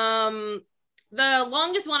clients, the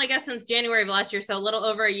longest one, I guess, since January of last year. So a little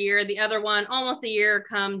over a year. The other one, almost a year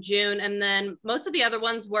come June. And then most of the other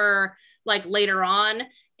ones were like later on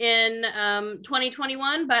in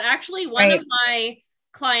 2021. But actually one of my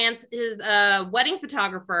clients is a wedding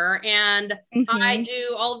photographer, and I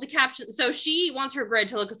do all of the captions. So she wants her grid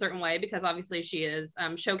to look a certain way because obviously she is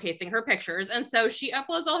showcasing her pictures. And so she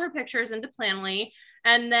uploads all her pictures into Planoly,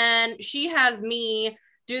 and then she has me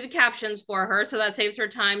do the captions for her. So that saves her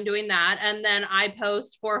time doing that. And then I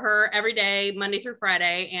post for her every day, Monday through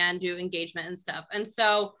Friday, and do engagement and stuff. And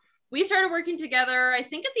so we started working together, I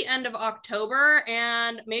think at the end of October,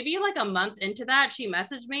 and maybe like a month into that, she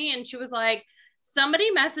messaged me and she was like, somebody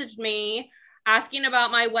messaged me asking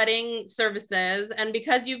about my wedding services. And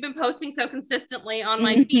because you've been posting so consistently on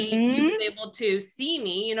my feed, you was able to see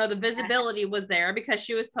me, the visibility was there because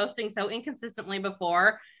she was posting so inconsistently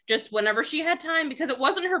before, just whenever she had time, because it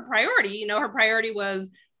wasn't her priority. Her priority was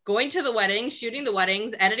going to the weddings, shooting the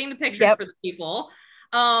weddings, editing the pictures for the people.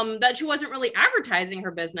 That she wasn't really advertising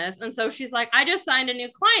her business. And so she's like, I just signed a new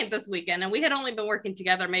client this weekend, and we had only been working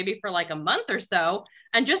together maybe for like a month or so.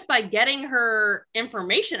 And just by getting her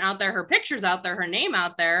information out there, her pictures out there, her name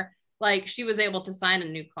out there, like, she was able to sign a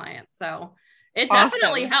new client. So it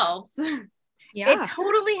definitely helps. Yeah, it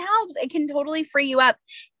totally helps. It can totally free you up.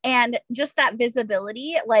 And just that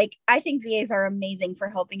visibility, like, I think VAs are amazing for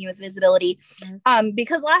helping you with visibility.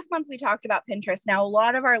 Because last month we talked about Pinterest. Now, a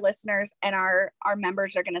lot of our listeners and our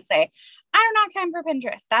members are going to say, I don't have time for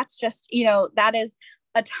Pinterest. That's just, that is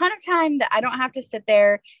a ton of time that I don't have to sit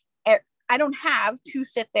there. I don't have to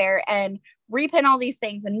sit there and repin all these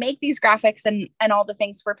things and make these graphics and all the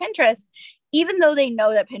things for Pinterest, even though they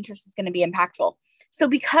know that Pinterest is going to be impactful. So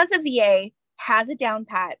because a VA has a down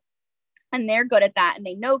pat and they're good at that, and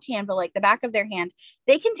they know Canva like the back of their hand,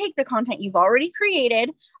 they can take the content you've already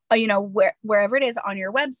created, wherever it is on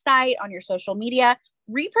your website, on your social media,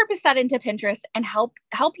 repurpose that into Pinterest and help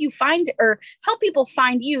you find, or help people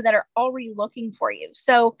find you that are already looking for you.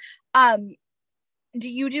 So, do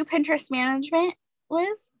you do Pinterest management,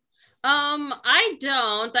 Liz? I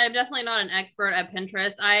don't. I'm definitely not an expert at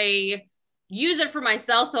Pinterest. I use it for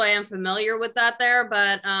myself, so I am familiar with that there.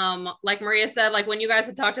 But like Maria said, like when you guys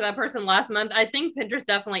had talked to that person last month, I think Pinterest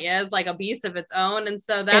definitely is like a beast of its own. And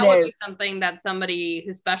so that would be something that somebody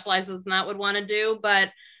who specializes in that would want to do. But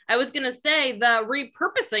I was going to say the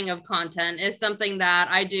repurposing of content is something that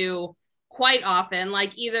I do quite often.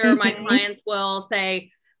 Like either my clients will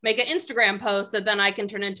say, make an Instagram post that then I can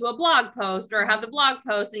turn into a blog post, or have the blog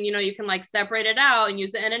post and, you can like separate it out and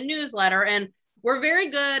use it in a newsletter. And we're very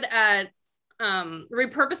good at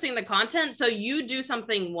repurposing the content. So you do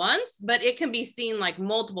something once, but it can be seen like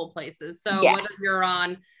multiple places. So whether you're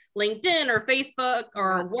on LinkedIn or Facebook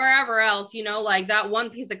or wherever else, like that one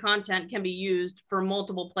piece of content can be used for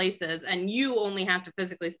multiple places, and you only have to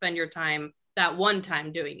physically spend your time that one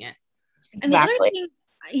time doing it. Exactly. And the other thing,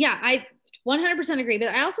 I 100% agree. But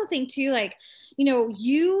I also think too, like,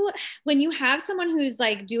 when you have someone who's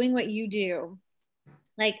like doing what you do,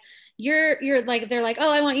 like you're like, they're like,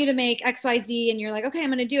 oh, I want you to make XYZ. And you're like, okay, I'm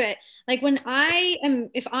going to do it. Like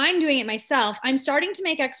if I'm doing it myself, I'm starting to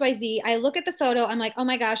make XYZ. I look at the photo. I'm like, oh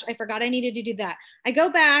my gosh, I forgot I needed to do that. I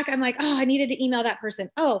go back. I'm like, oh, I needed to email that person.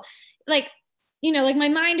 Oh, like, like my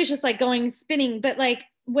mind is just like going spinning. But like,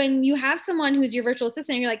 when you have someone who's your virtual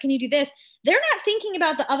assistant and you're like, can you do this? They're not thinking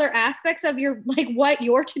about the other aspects of your, like what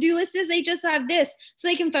your to-do list is. They just have this so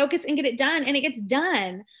they can focus and get it done, and it gets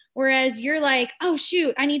done. Whereas you're like, oh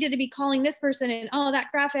shoot, I needed to be calling this person, and oh,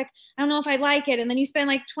 that graphic, I don't know if I like it. And then you spend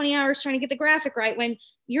like 20 hours trying to get the graphic right. When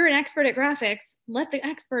you're an expert at graphics, let the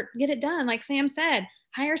expert get it done. Like Sam said,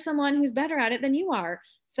 hire someone who's better at it than you are.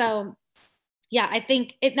 So yeah, I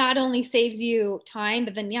think it not only saves you time,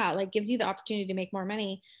 but then like gives you the opportunity to make more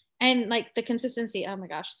money, and like the consistency. Oh my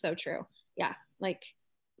gosh, so true. Yeah, like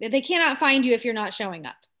they cannot find you if you're not showing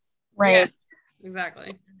up. Right. Yeah,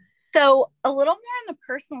 exactly. So a little more on the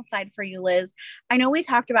personal side for you, Liz. I know we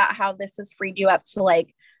talked about how this has freed you up to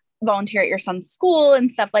like volunteer at your son's school and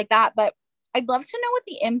stuff like that, but I'd love to know what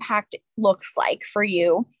the impact looks like for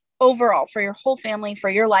you overall, for your whole family, for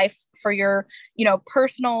your life, for your,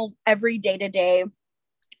 personal, every day-to-day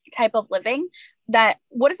type of living.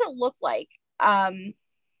 What does it look like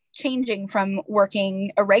changing from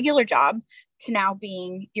working a regular job to now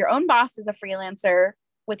being your own boss as a freelancer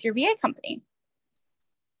with your VA company?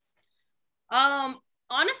 Honestly,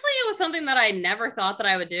 it was something that I never thought that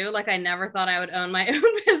I would do. Like I never thought I would own my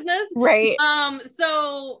own business. Right.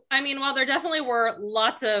 So, I mean, while there definitely were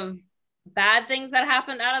lots of bad things that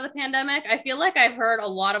happened out of the pandemic, I feel like I've heard a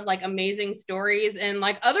lot of like amazing stories, and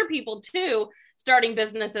like other people too starting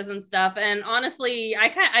businesses and stuff. And honestly,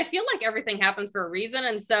 I feel like everything happens for a reason.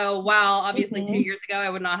 And so while obviously 2 years ago I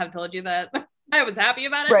would not have told you that I was happy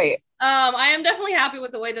about it, right, I am definitely happy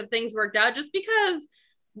with the way that things worked out, just because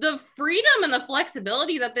the freedom and the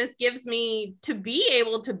flexibility that this gives me to be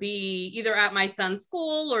able to be either at my son's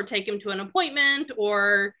school, or take him to an appointment,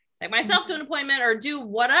 or take myself to an appointment, or do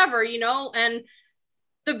whatever, and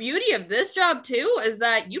the beauty of this job too is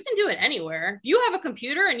that you can do it anywhere. If you have a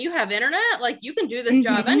computer and you have internet, like you can do this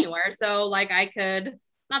job anywhere. So like I could,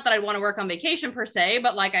 not that I want to work on vacation per se,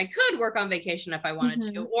 but like I could work on vacation if I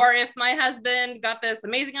wanted to, or if my husband got this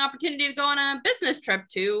amazing opportunity to go on a business trip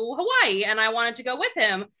to Hawaii and I wanted to go with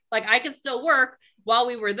him, like I could still work while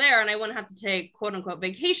we were there and I wouldn't have to take quote unquote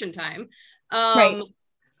vacation time. Right.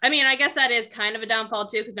 I mean, I guess that is kind of a downfall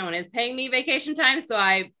too, because no one is paying me vacation time.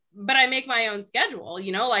 But I make my own schedule,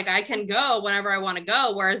 like I can go whenever I want to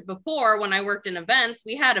go. Whereas before, when I worked in events,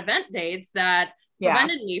 we had event dates that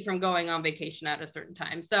prevented me from going on vacation at a certain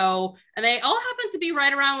time. So, and they all happened to be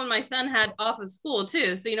right around when my son had off of school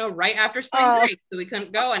too. So, right after spring break, so we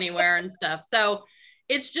couldn't go anywhere and stuff. So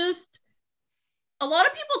it's just, a lot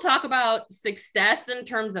of people talk about success in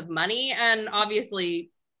terms of money. And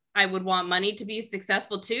obviously I would want money to be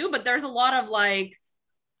successful too, but there's a lot of like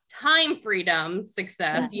time freedom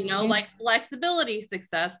success, like flexibility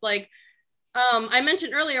success. Like I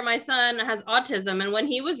mentioned earlier, my son has autism, and when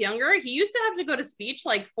he was younger, he used to have to go to speech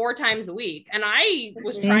like 4 times a week. And I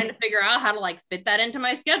was trying to figure out how to like fit that into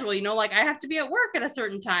my schedule, like I have to be at work at a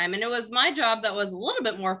certain time. And it was my job that was a little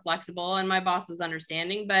bit more flexible, and my boss was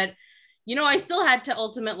understanding, but I still had to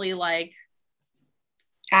ultimately like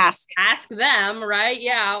ask them, right?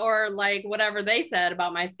 Yeah. Or like whatever they said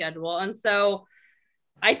about my schedule. And so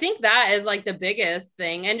I think that is like the biggest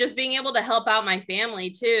thing. And just being able to help out my family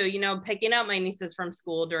too, you know, picking up my nieces from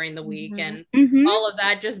school during the week and all of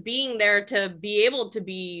that, just being there to be able to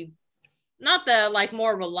be not the like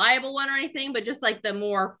more reliable one or anything, but just like the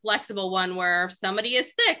more flexible one where if somebody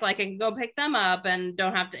is sick, like I can go pick them up and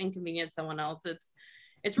don't have to inconvenience someone else.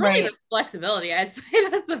 It's really the flexibility. I'd say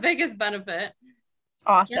that's the biggest benefit.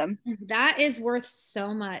 Awesome. Yep. That is worth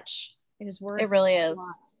so much. It is worth it really is.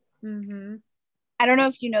 I don't know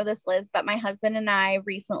if you know this, Liz, but my husband and I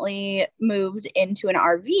recently moved into an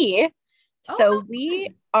RV. So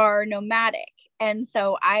we are nomadic. And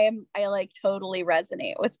so I like totally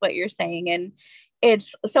resonate with what you're saying. And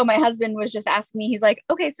so my husband was just asking me, he's like,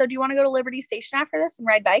 okay, so do you want to go to Liberty Station after this and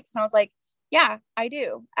ride bikes? And I was like, yeah, I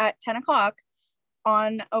do, at 10 o'clock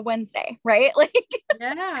on a Wednesday, right? Like,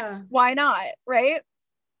 yeah, why not? Right.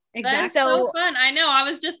 Exactly. That's so fun. I know. I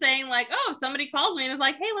was just saying like, oh, if somebody calls me and is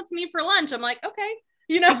like, hey, let's meet for lunch. I'm like, okay,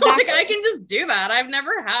 you know, like I can just do that. I've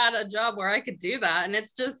never had a job where I could do that. And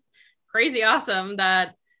it's just crazy awesome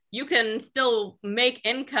that you can still make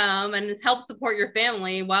income and help support your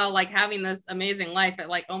family while like having this amazing life. It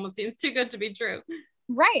like almost seems too good to be true.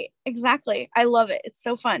 Right. Exactly. I love it. It's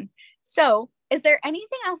so fun. So is there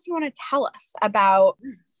anything else you want to tell us about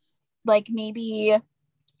like maybe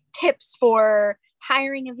tips for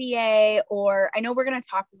hiring a VA? Or I know we're going to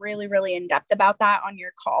talk really, really in depth about that on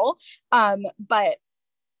your call. But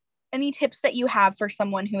any tips that you have for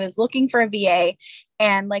someone who is looking for a VA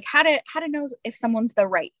and like how to know if someone's the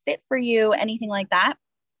right fit for you, anything like that?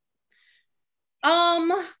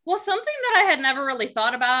 Well, something that I had never really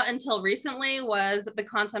thought about until recently was the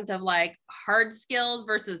concept of like hard skills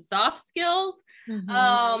versus soft skills. And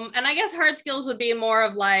I guess hard skills would be more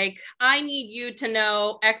of like, I need you to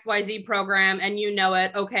know XYZ program and you know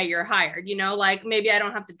it. Okay, you're hired, you know, like maybe I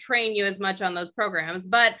don't have to train you as much on those programs,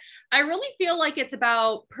 but I really feel like it's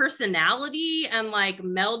about personality and like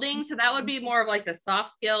melding. So that would be more of like the soft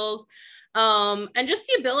skills. And just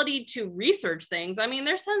the ability to research things. I mean,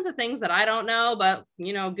 there's tons of things that I don't know, but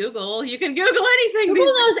you know, you can Google anything.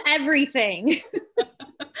 Google knows everything.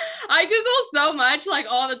 I Google so much, like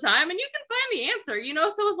all the time, and you can find the answer, you know,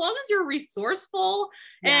 so as long as you're resourceful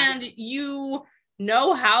and you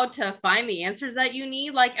know how to find the answers that you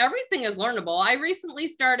need, like everything is learnable. I recently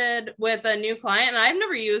started with a new client and I've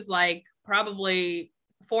never used like probably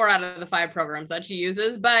 4 out of the 5 programs that she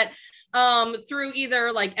uses, but through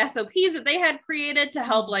either like SOPs that they had created to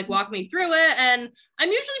help like walk me through it. And I'm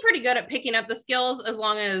usually pretty good at picking up the skills as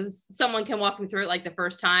long as someone can walk me through it like the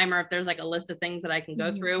first time, or if there's like a list of things that I can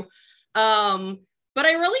go through. But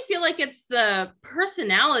I really feel like it's the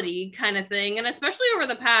personality kind of thing. And especially over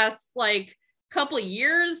the past like couple of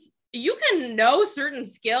years, you can know certain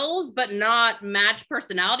skills, but not match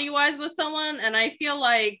personality wise with someone. And I feel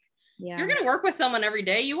like you're going to work with someone every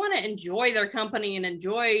day. You want to enjoy their company and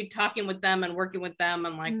enjoy talking with them and working with them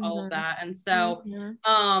and like all of that. And so,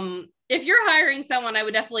 if you're hiring someone, I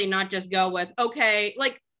would definitely not just go with, okay,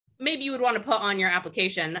 like maybe you would want to put on your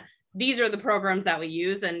application, these are the programs that we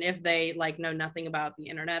use. And if they like know nothing about the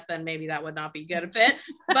internet, then maybe that would not be a good fit.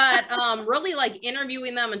 But really like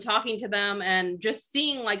interviewing them and talking to them and just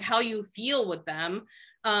seeing like how you feel with them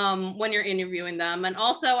when you're interviewing them. And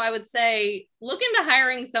also I would say look into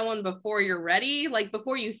hiring someone before you're ready, like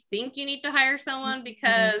before you think you need to hire someone,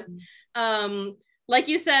 because like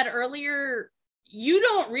you said earlier, you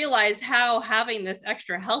don't realize how having this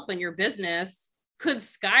extra help in your business could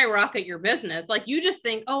skyrocket your business. Like you just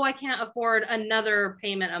think, oh, I can't afford another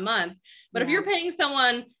payment a month. But if you're paying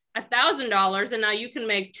someone $1,000 and now you can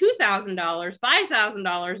make $2,000,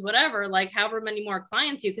 $5,000, whatever, like however many more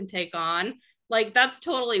clients you can take on, like that's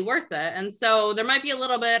totally worth it. And so there might be a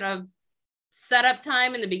little bit of setup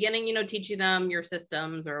time in the beginning, you know, teaching them your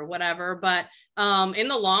systems or whatever, but in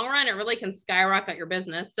the long run, it really can skyrocket your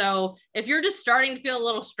business. So if you're just starting to feel a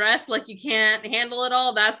little stressed, like you can't handle it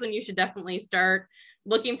all, that's when you should definitely start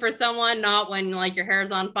looking for someone, not when like your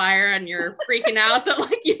hair's on fire and you're freaking out that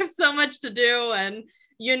like you have so much to do and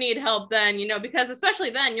you need help then, you know, because especially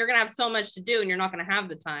then you're going to have so much to do and you're not going to have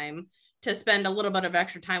the time to spend a little bit of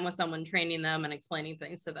extra time with someone training them and explaining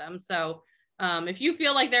things to them. So if you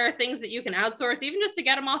feel like there are things that you can outsource, even just to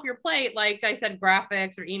get them off your plate, like I said,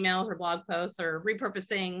 graphics or emails or blog posts or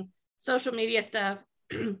repurposing social media stuff,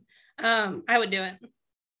 I would do it.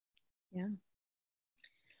 Yeah.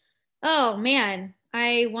 Oh man,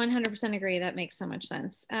 I 100% agree. That makes so much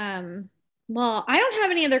sense. Well, I don't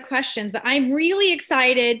have any other questions, but I'm really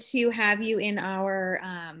excited to have you in our,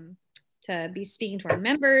 to be speaking to our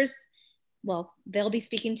members. Well, they'll be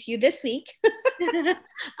speaking to you this week. But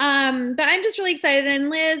I'm just really excited. And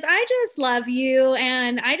Liz, I just love you.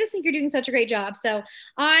 And I just think you're doing such a great job. So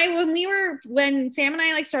when Sam and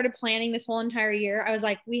I like started planning this whole entire year, I was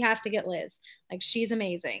like, we have to get Liz. Like, she's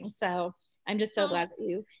amazing. So I'm just so glad that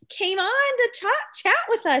you came on to chat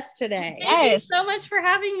with us today. Thank you so much for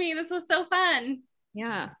having me. This was so fun.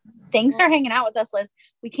 Yeah. Thanks for hanging out with us, Liz.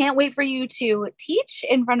 We can't wait for you to teach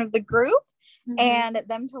in front of the group and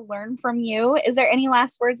them to learn from you. Is there any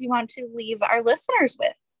last words you want to leave our listeners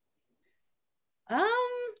with?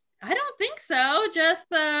 I don't think so. Just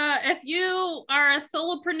if you are a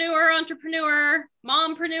solopreneur, entrepreneur,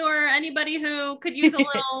 mompreneur, anybody who could use a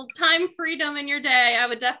little time freedom in your day, I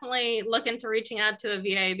would definitely look into reaching out to a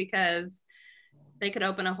VA, because they could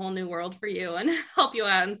open a whole new world for you and help you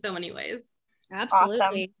out in so many ways. Absolutely.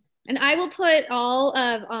 Awesome. And I will put all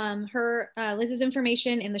of Liz's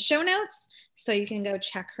information in the show notes, so you can go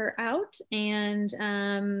check her out. And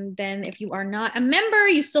then if you are not a member,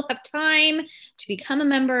 you still have time to become a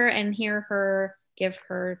member and give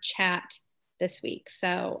her chat this week.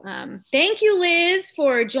 So thank you, Liz,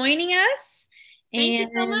 for joining us. Thank you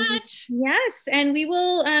so much. Yes. And we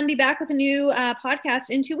will be back with a new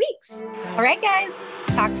podcast in 2 weeks. All right, guys.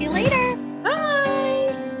 Talk to you later. Bye.